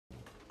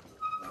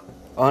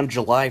On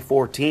July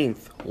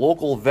 14th,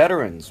 local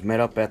veterans met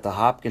up at the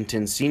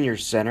Hopkinton Senior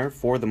Center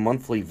for the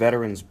monthly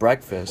Veterans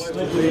Breakfast.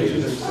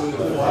 Allegiance to the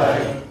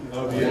flag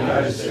of the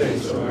United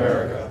States of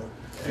America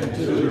and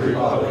to the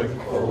republic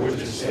for which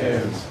it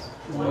stands,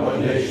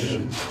 one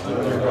nation,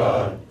 under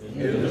God,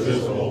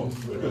 indivisible,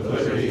 with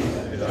liberty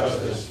and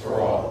justice for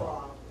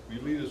all. Will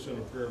you lead us in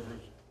a prayer,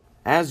 please?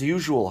 As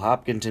usual,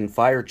 Hopkinton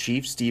Fire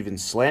Chief Stephen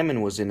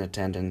Slaman was in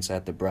attendance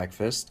at the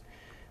breakfast,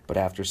 but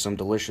after some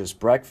delicious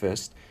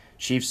breakfast,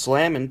 Chief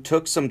Slaman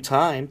took some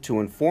time to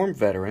inform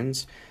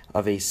veterans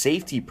of a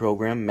safety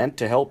program meant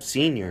to help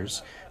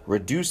seniors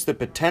reduce the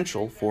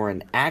potential for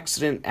an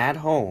accident at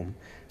home,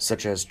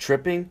 such as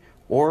tripping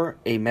or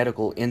a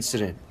medical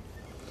incident.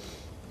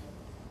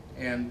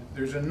 And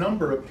there's a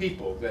number of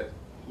people that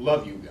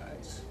love you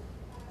guys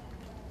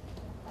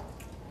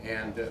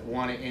and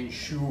want to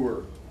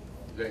ensure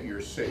that you're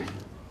safe.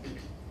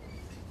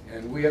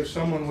 And we have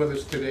someone with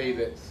us today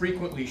that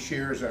frequently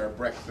shares our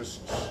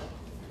breakfasts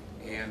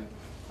and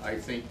I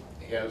think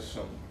has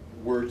some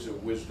words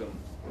of wisdom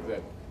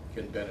that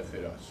can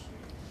benefit us.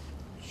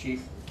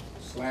 Chief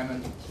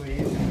Slaman,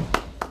 please.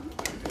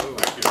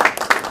 Thank you.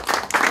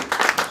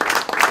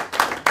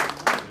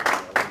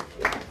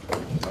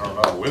 I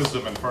don't know,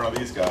 wisdom in front of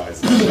these guys.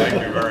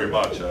 Thank you very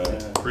much. I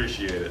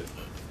appreciate it.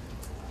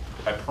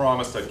 I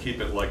promised I'd keep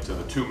it like to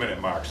the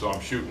 2-minute mark, so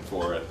I'm shooting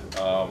for it.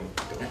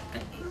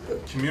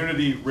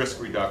 Community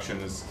risk reduction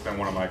has been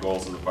one of my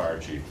goals as a fire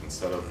chief.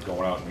 Instead of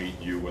going out and meeting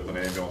you with an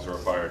ambulance or a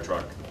fire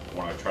truck, I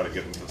want to try to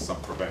get into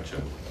some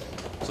prevention.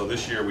 So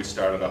this year we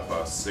started up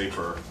a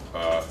SAFER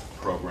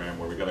program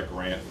where we got a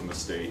grant from the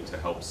state to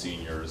help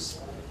seniors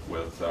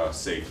with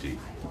safety.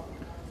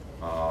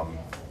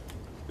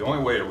 The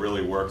only way it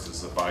really works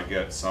is if I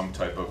get some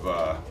type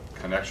of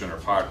connection or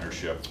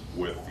partnership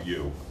with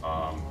you.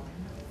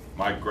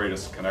 My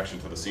greatest connection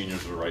to the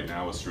seniors right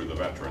now is through the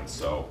veterans,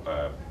 so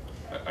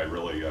I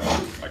really,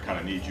 I kind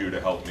of need you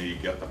to help me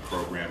get the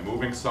program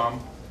moving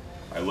some.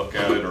 I look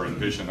at it or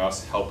envision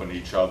us helping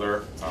each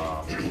other.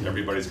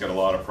 Everybody's got a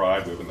lot of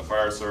pride. We have in the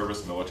fire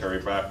service,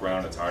 military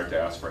background, it's hard to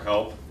ask for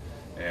help.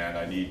 And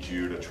I need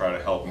you to try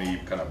to help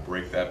me kind of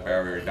break that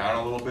barrier down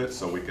a little bit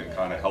so we can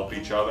kind of help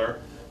each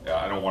other.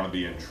 I don't want to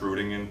be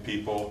intruding in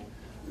people.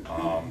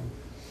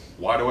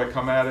 Why do I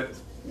come at it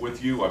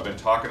with you? I've been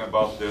talking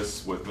about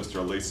this with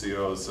Mr.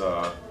 Alicio's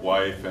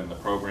wife and the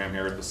program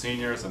here at the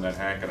seniors, and then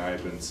Hank and I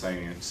have been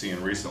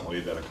seeing recently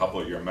that a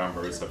couple of your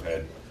members have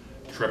had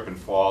trip and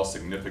fall,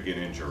 significant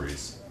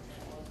injuries.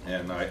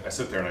 And I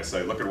sit there and I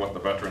say, look at what the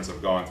veterans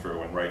have gone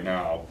through, and right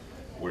now,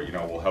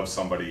 we'll have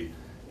somebody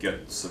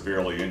get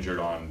severely injured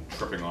on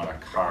tripping on a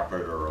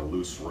carpet or a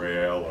loose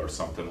rail or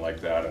something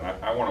like that. And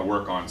I want to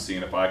work on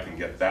seeing if I can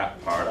get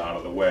that part out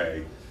of the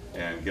way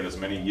and get as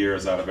many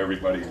years out of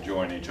everybody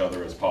enjoying each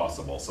other as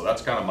possible. So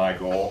that's kind of my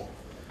goal.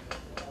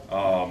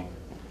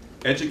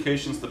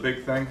 Education's the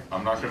big thing.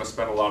 I'm not going to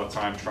spend a lot of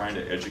time trying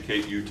to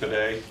educate you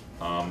today.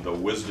 The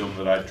wisdom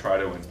that I try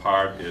to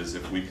impart is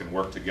if we can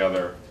work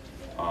together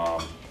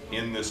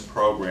in this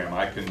program,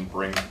 I can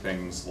bring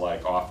things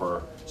like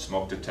offer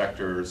smoke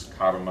detectors,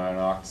 carbon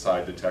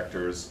monoxide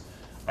detectors.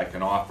 I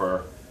can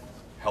offer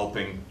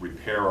helping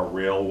repair a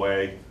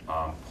railway,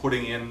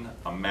 putting in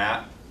a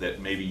mat that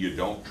maybe you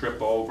don't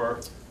trip over.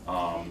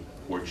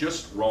 We're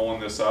just rolling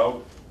this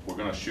out. We're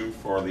going to shoot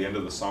for the end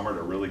of the summer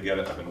to really get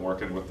it. I've been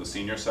working with the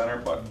senior center,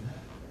 but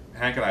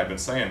Hank and I have been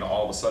saying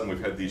all of a sudden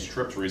we've had these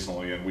trips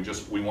recently and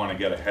we want to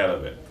get ahead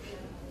of it.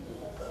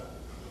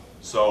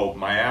 So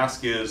my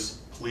ask is,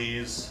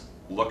 please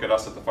look at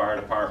us at the fire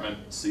department,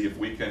 see if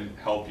we can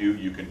help you.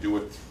 You can do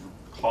it,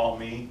 call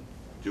me,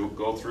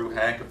 go through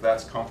Hank if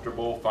that's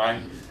comfortable.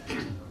 Find,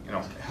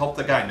 help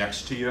the guy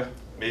next to you.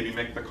 Maybe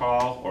make the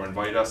call or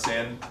invite us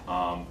in.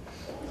 I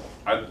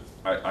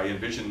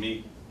envision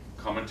me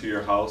coming to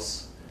your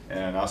house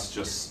and us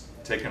just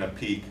taking a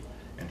peek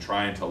and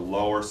trying to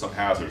lower some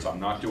hazards. I'm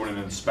not doing an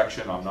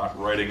inspection. I'm not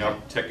writing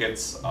up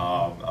tickets.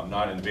 I'm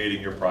not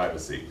invading your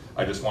privacy.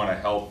 I just want to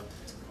help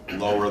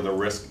lower the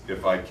risk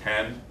if I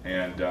can,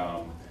 and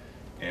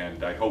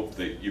I hope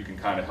that you can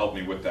kind of help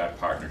me with that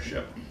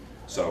partnership.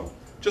 So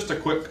just a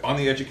quick on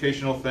the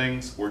educational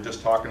things. We're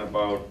just talking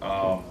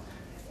about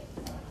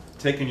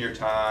taking your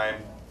time,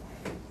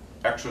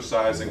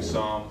 exercising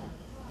some,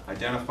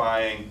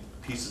 identifying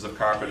pieces of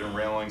carpet and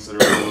railings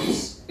that are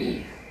loose,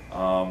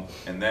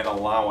 and then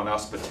allowing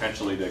us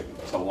potentially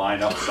to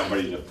line up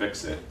somebody to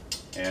fix it.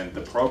 And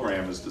the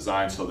program is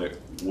designed so that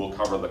we'll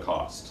cover the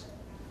cost.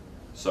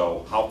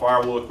 So how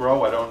far will it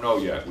grow? I don't know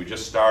yet. We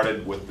just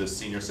started with this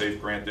Senior Safe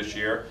Grant this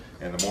year,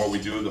 and the more we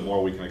do, the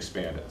more we can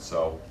expand it.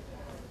 So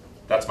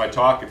that's my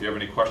talk. If you have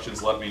any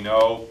questions, let me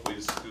know.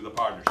 Please do the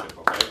partnership,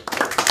 okay?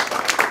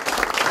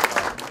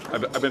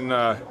 I've been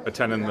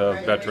attending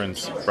the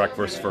Veterans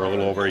Breakfast for a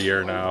little over a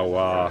year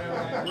now.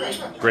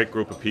 Great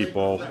group of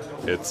people.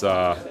 It's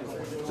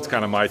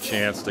kind of my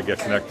chance to get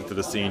connected to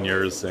the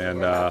seniors,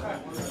 and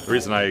the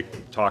reason I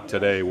talked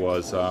today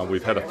was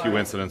we've had a few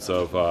incidents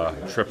of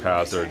trip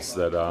hazards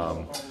that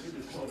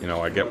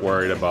I get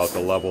worried about the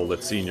level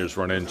that seniors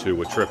run into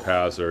with trip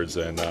hazards,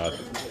 and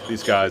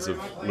these guys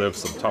have lived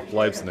some tough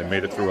lives and they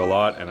made it through a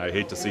lot, and I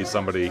hate to see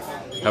somebody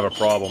have a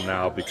problem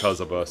now because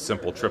of a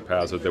simple trip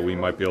hazard that we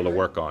might be able to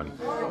work on.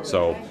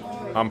 So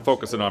I'm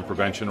focusing on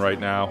prevention right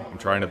now. I'm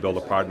trying to build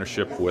a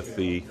partnership with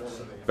the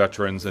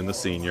veterans and the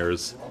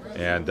seniors,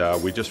 and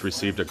we just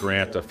received a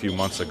grant a few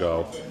months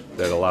ago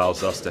that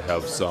allows us to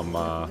have some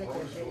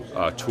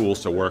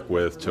tools to work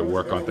with, to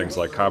work on things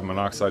like carbon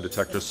monoxide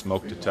detectors,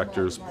 smoke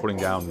detectors, putting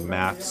down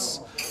mats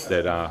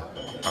that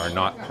are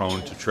not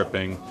prone to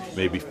tripping,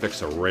 maybe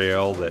fix a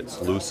rail that's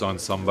loose on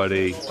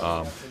somebody,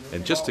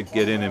 and just to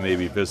get in and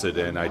maybe visit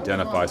and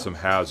identify some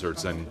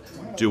hazards and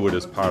do it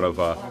as part of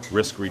a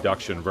risk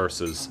reduction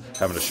versus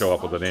having to show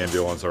up with an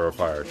ambulance or a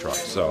fire truck.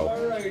 So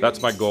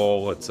that's my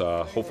goal. It's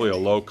hopefully a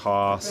low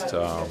cost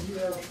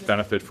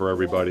benefit for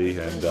everybody,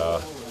 and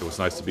it was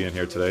nice to be in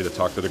here today to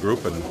talk to the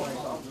group and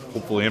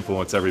hopefully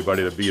influence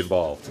everybody to be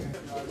involved.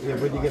 Yeah,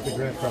 where'd you get the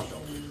grant from?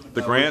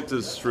 The grant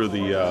is through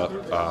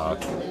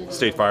the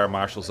State Fire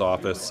Marshal's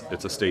Office.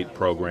 It's a state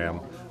program.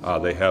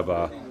 They have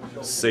a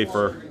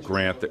SAFER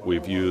grant that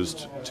we've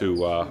used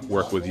to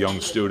work with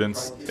young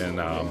students, and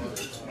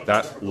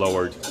that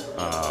lowered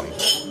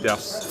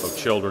deaths of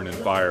children in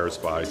fires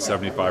by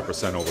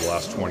 75% over the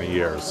last 20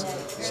 years.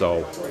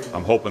 So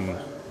I'm hoping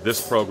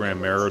this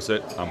program mirrors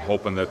it. I'm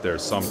hoping that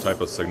there's some type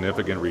of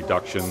significant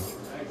reduction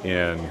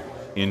in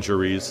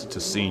injuries to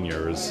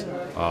seniors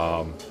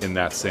in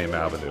that same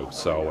avenue.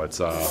 So it's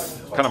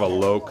kind of a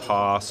low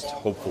cost,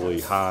 hopefully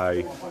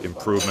high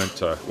improvement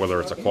to whether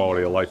it's a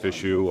quality of life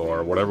issue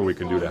or whatever we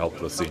can do to help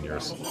the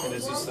seniors. And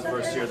is this the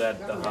first year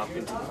that the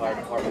Hopkinton Fire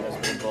Department has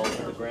been involved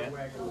in the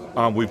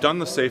grant? We've done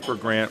the SAFER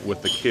grant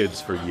with the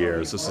kids for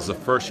years. This is the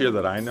first year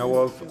that I know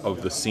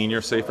of the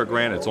senior SAFER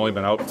grant. It's only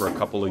been out for a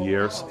couple of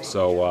years.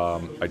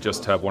 So I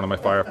just have one of my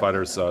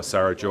firefighters,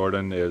 Sarah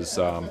Jordan, is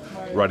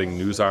writing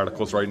news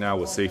articles right now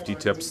with safety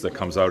tips that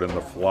comes out in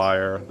the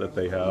flyer that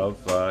they have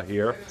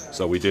here.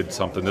 So we did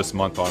something this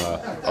month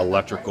on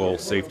electrical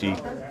safety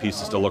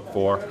pieces to look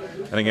for.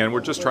 And again,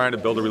 we're just trying to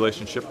build a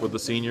relationship with the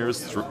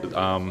seniors.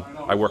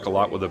 I work a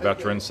lot with the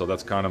veterans, so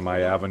that's kind of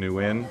my avenue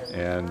in,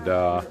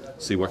 and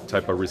see what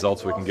type of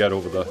results we can get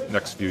over the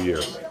next few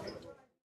years.